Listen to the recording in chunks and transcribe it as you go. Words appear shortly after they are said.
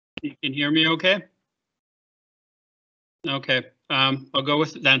You can hear me okay? Okay, I'll go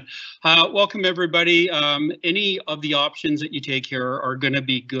with it then. Welcome everybody. Any of the options that you take here are going to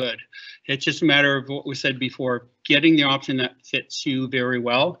be good. It's just a matter of what we said before, getting the option that fits you very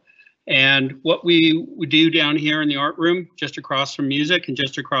well. And what we do down here in the art room, just across from music and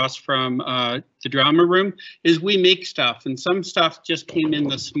just across from the drama room, is we make stuff. And some stuff just came in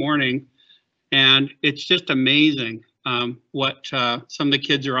this morning, and it's just amazing what some of the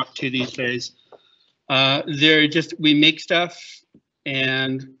kids are up to these days. We make stuff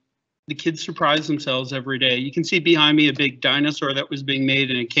and the kids surprise themselves every day. You can see behind me a big dinosaur that was being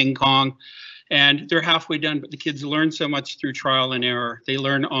made in a King Kong, and they're halfway done, but the kids learn so much through trial and error. They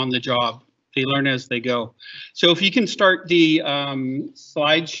learn on the job. They learn as they go. So if you can start the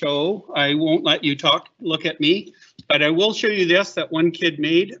slideshow, I won't let you look at me, but I will show you this that one kid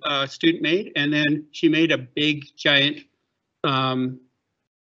made, student made, and then she made a big giant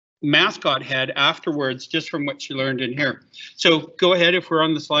mascot head afterwards, just from what she learned in here. So go ahead, if we're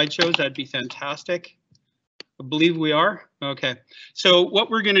on the slideshows, that'd be fantastic. I believe we are. Okay, so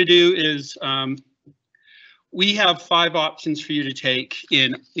what we're going to do is we have 5 options for you to take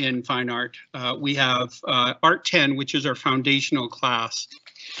in fine art. We have Art 10, which is our foundational class.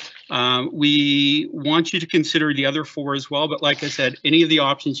 We want you to consider the other 4 as well, but like I said, any of the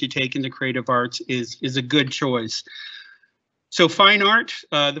options you take in the creative arts is a good choice. So fine art,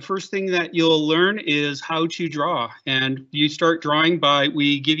 the first thing that you'll learn is how to draw, and you start drawing by,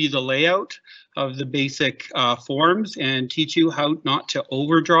 we give you the layout of the basic forms and teach you how not to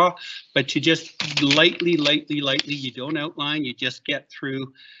overdraw, but to just lightly, you don't outline, you just get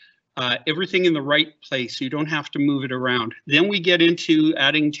through everything in the right place. So you don't have to move it around. Then we get into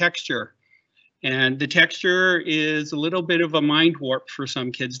adding texture. And the texture is a little bit of a mind warp for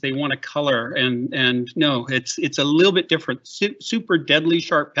some kids. They want to color, and no, it's a little bit different. Super deadly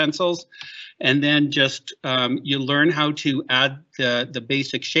sharp pencils, and then just you learn how to add the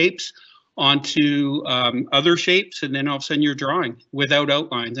basic shapes onto other shapes, and then all of a sudden you're drawing without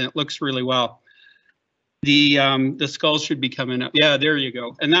outlines, and it looks really well. The skulls should be coming up. Yeah, there you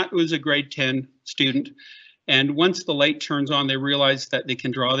go. And that was a grade 10 student. And once the light turns on, they realize that they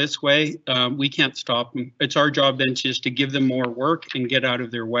can draw this way. We can't stop them. It's our job then just to give them more work and get out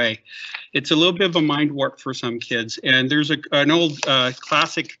of their way. It's a little bit of a mind warp for some kids. And there's an old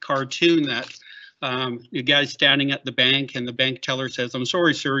classic cartoon that the guy's standing at the bank and the bank teller says, "I'm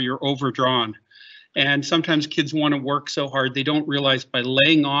sorry, sir, you're overdrawn." And sometimes kids want to work so hard, they don't realize by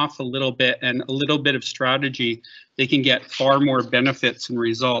laying off a little bit and a little bit of strategy, they can get far more benefits and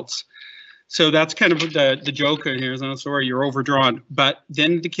results. So that's kind of the joke in here is, "I'm sorry, you're overdrawn." But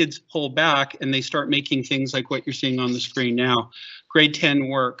then the kids pull back and they start making things like what you're seeing on the screen now. Grade 10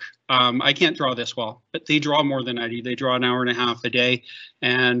 work. I can't draw this well, but they draw more than I do. They draw an hour and a half a day,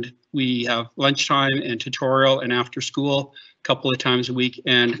 and we have lunchtime and tutorial and after school a couple of times a week.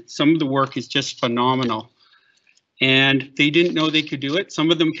 And some of the work is just phenomenal. And they didn't know they could do it.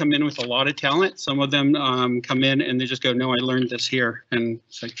 Some of them come in with a lot of talent. Some of them come in and they just go, "No, I learned this here." And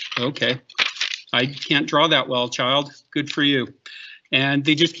it's like, okay, I can't draw that well, child. Good for you. And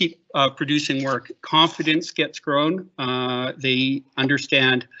they just keep producing work. Confidence gets grown. They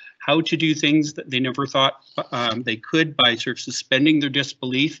understand how to do things that they never thought they could by sort of suspending their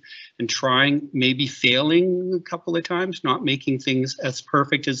disbelief and trying, maybe failing a couple of times, not making things as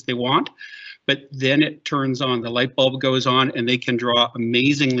perfect as they want. But then it turns on, the light bulb goes on, and they can draw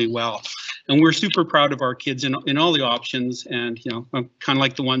amazingly well. And we're super proud of our kids in all the options, and I'm kind of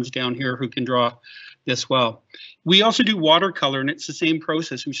like the ones down here who can draw this well. We also do watercolor, and it's the same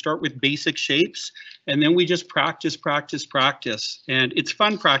process. We start with basic shapes, and then we just practice. And it's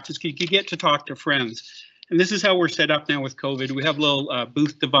fun practice because you get to talk to friends. And this is how we're set up now with COVID. We have little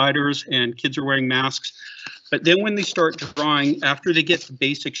booth dividers, and kids are wearing masks. But then when they start drawing, after they get the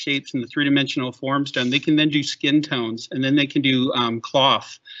basic shapes and the 3-dimensional forms done, they can then do skin tones, and then they can do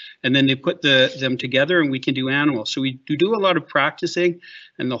cloth. And then they put them together, and we can do animals. So we do a lot of practicing,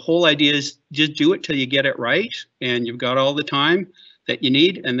 and the whole idea is just do it till you get it right, and you've got all the time that you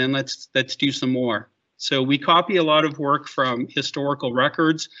need, and then let's do some more. So we copy a lot of work from historical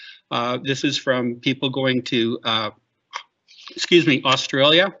records. This is from people going to,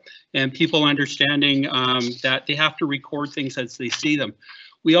 Australia, and people understanding that they have to record things as they see them.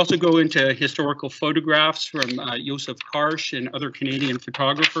 We also go into historical photographs from Joseph Karsh and other Canadian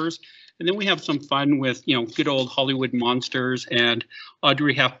photographers. And then we have some fun with, good old Hollywood monsters and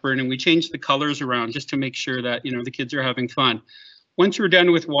Audrey Hepburn, and we change the colors around just to make sure that, the kids are having fun. Once we're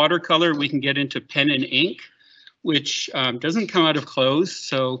done with watercolor, we can get into pen and ink. which doesn't come out of clothes.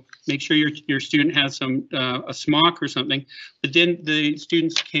 So make sure your student has some a smock or something, but then the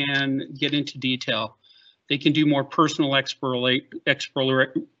students can get into detail. They can do more personal exploration,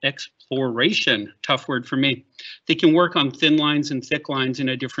 tough word for me. They can work on thin lines and thick lines in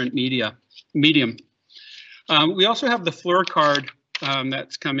a different medium. We also have the FLIR card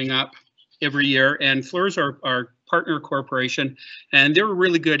that's coming up every year, and FLIR's our partner corporation, and they were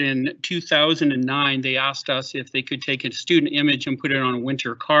really good. In 2009, they asked us if they could take a student image and put it on a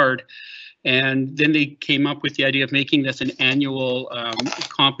winter card. And then they came up with the idea of making this an annual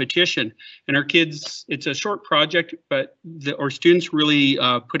competition. And our kids, it's a short project, but our students really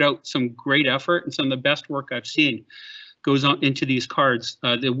put out some great effort, and some of the best work I've seen goes on into these cards.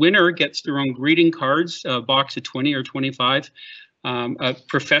 The winner gets their own greeting cards, a box of 20 or 25,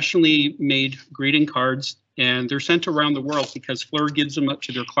 professionally made greeting cards, and they're sent around the world because FLIR gives them up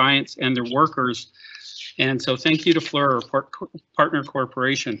to their clients and their workers. And so thank you to FLIR, our partner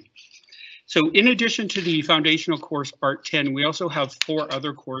corporation. So in addition to the foundational course Art 10, we also have 4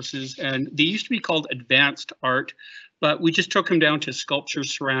 other courses, and they used to be called Advanced Art, but we just took them down to sculpture,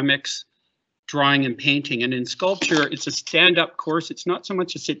 ceramics, drawing, and painting. And in sculpture, it's a stand-up course. It's not so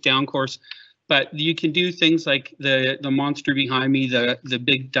much a sit-down course, but you can do things like the monster behind me, the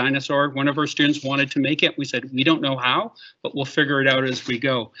big dinosaur. One of our students wanted to make it. We said, we don't know how, but we'll figure it out as we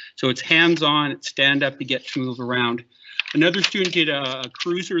go. So it's hands-on, it's stand-up, you get to move around. Another student did a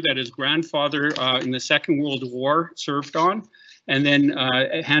cruiser that his grandfather in the Second World War served on, and then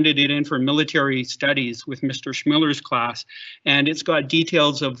handed it in for military studies with Mr. Schmiller's class. And it's got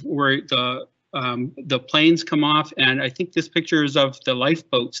details of where the planes come off, and I think this picture is of the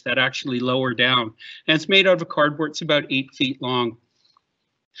lifeboats that actually lower down. And it's made out of cardboard. It's about 8 feet long.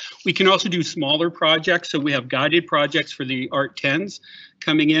 We can also do smaller projects. So we have guided projects for the Art 10s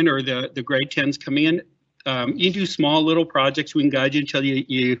coming in, or the grade 10s coming in. You do small little projects. We can guide you until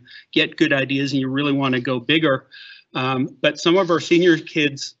you get good ideas and you really want to go bigger. But some of our senior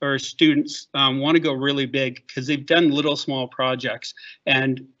kids or students want to go really big because they've done little small projects,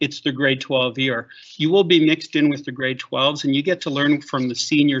 and it's the grade 12 year. You will be mixed in with the grade 12s, and you get to learn from the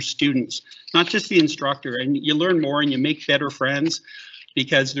senior students, not just the instructor, and you learn more and you make better friends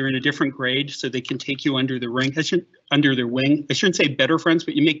because they're in a different grade, so they can take you under their wing. I shouldn't say better friends,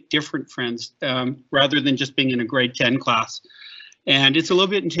 but you make different friends rather than just being in a grade 10 class. And it's a little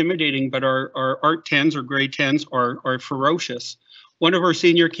bit intimidating, but our Art 10s or grade 10s are ferocious. One of our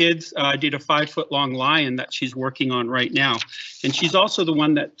senior kids did a 5-foot-long lion that she's working on right now. And she's also the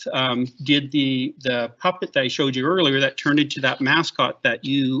one that did the puppet that I showed you earlier that turned into that mascot that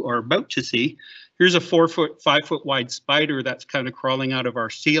you are about to see. Here's a 5-foot wide spider that's kind of crawling out of our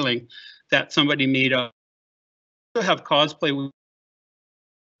ceiling that somebody made up. We also have cosplay.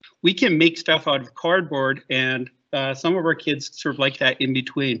 We can make stuff out of cardboard, and some of our kids sort of like that in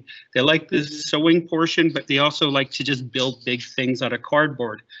between. They like the sewing portion, but they also like to just build big things out of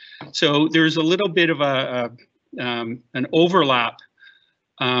cardboard. So there's a little bit of an overlap.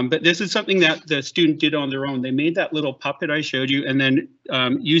 But this is something that the student did on their own. They made that little puppet I showed you and then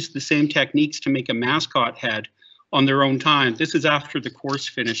used the same techniques to make a mascot head on their own time. This is after the course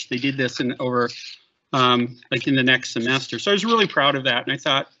finished. They did this over like in the next semester. So I was really proud of that. And I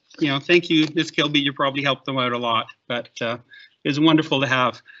thought, you know, thank you, Ms. Kilby, you probably helped them out a lot, but it was wonderful to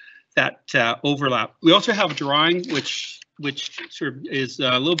have that overlap. We also have drawing, which sort of is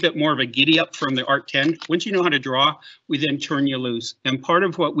a little bit more of a giddy up from the Art 10. Once you know how to draw, we then turn you loose. And part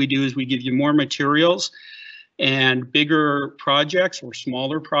of what we do is we give you more materials and bigger projects or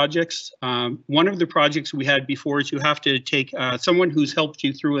smaller projects. One of the projects we had before is you have to take someone who's helped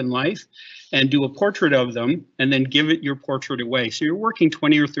you through in life and do a portrait of them and then give it your portrait away. So you're working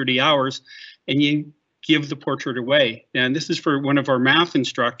 20 or 30 hours and you give the portrait away. And this is for one of our math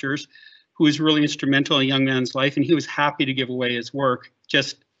instructors who was really instrumental in a young man's life, and he was happy to give away his work.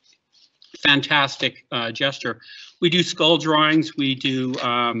 Just fantastic gesture. We do skull drawings, we do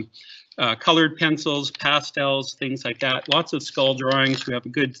colored pencils, pastels, things like that. Lots of skull drawings. We have a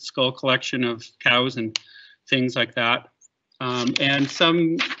good skull collection of cows and things like that. And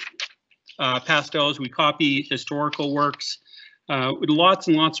some pastels, we copy historical works with lots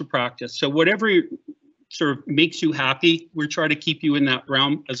and lots of practice. So whatever sort of makes you happy, we try to keep you in that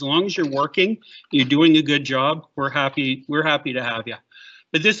realm. As long as you're working, you're doing a good job, we're happy to have you.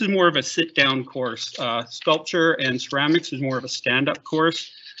 But this is more of a sit-down course. Sculpture and ceramics is more of a stand-up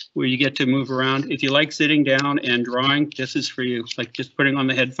course where you get to move around. If you like sitting down and drawing, this is for you, like just putting on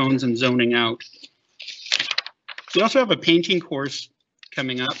the headphones and zoning out. We also have a painting course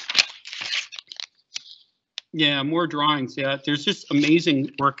coming up. Yeah, more drawings. Yeah, there's just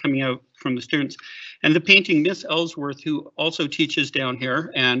amazing work coming out from the students. And the painting, Miss Ellsworth, who also teaches down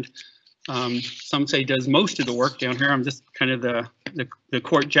here, and some say does most of the work down here. I'm just kind of the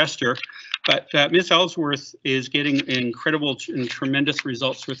court jester. But Miss Ellsworth is getting incredible and tremendous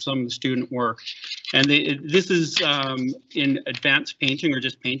results with some of the student work. And this is in advanced painting or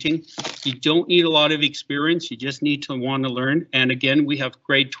just painting. You don't need a lot of experience. You just need to want to learn. And again, we have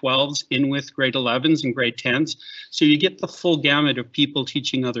grade 12s in with grade 11s and grade 10s. So you get the full gamut of people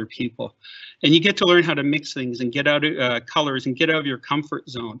teaching other people. And you get to learn how to mix things and get out of colors and get out of your comfort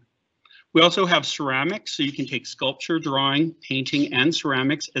zone. We also have ceramics, so you can take sculpture, drawing, painting, and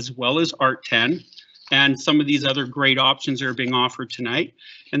ceramics, as well as Art 10, and some of these other great options are being offered tonight.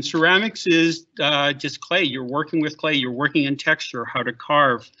 And ceramics is just clay. You're working with clay, you're working in texture, how to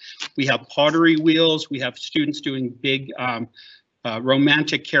carve. We have pottery wheels, we have students doing big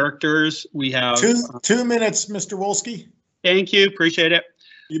romantic characters. We have 2 minutes, Mr. Wolski. Thank you, appreciate it.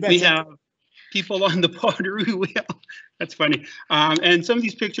 You betcha. We have people on the pottery wheel. That's funny. And some of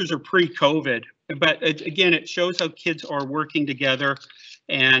these pictures are pre-COVID, but again, it shows how kids are working together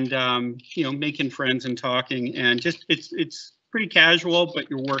and you know, making friends and talking, and just it's pretty casual,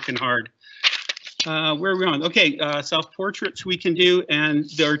 but you're working hard. Where are we on? Okay, self-portraits we can do, and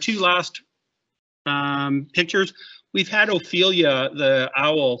there are two last pictures. We've had Ophelia, the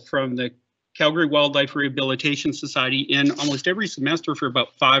owl from the Calgary Wildlife Rehabilitation Society, in almost every semester for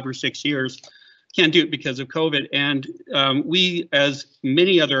about 5 or 6 years. Can't do it because of COVID. And we, as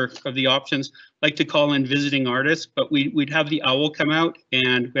many other of the options, like to call in visiting artists, but we'd have the owl come out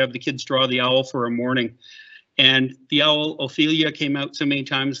and we have the kids draw the owl for a morning. And the owl, Ophelia, came out so many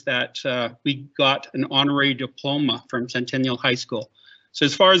times that we got an honorary diploma from Centennial High School. So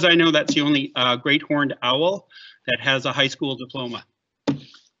as far as I know, that's the only great horned owl that has a high school diploma.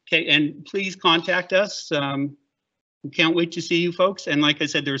 Okay, and please contact us. We can't wait to see you folks. And like I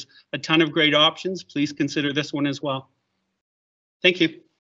said, there's a ton of great options. Please consider this one as well. Thank you.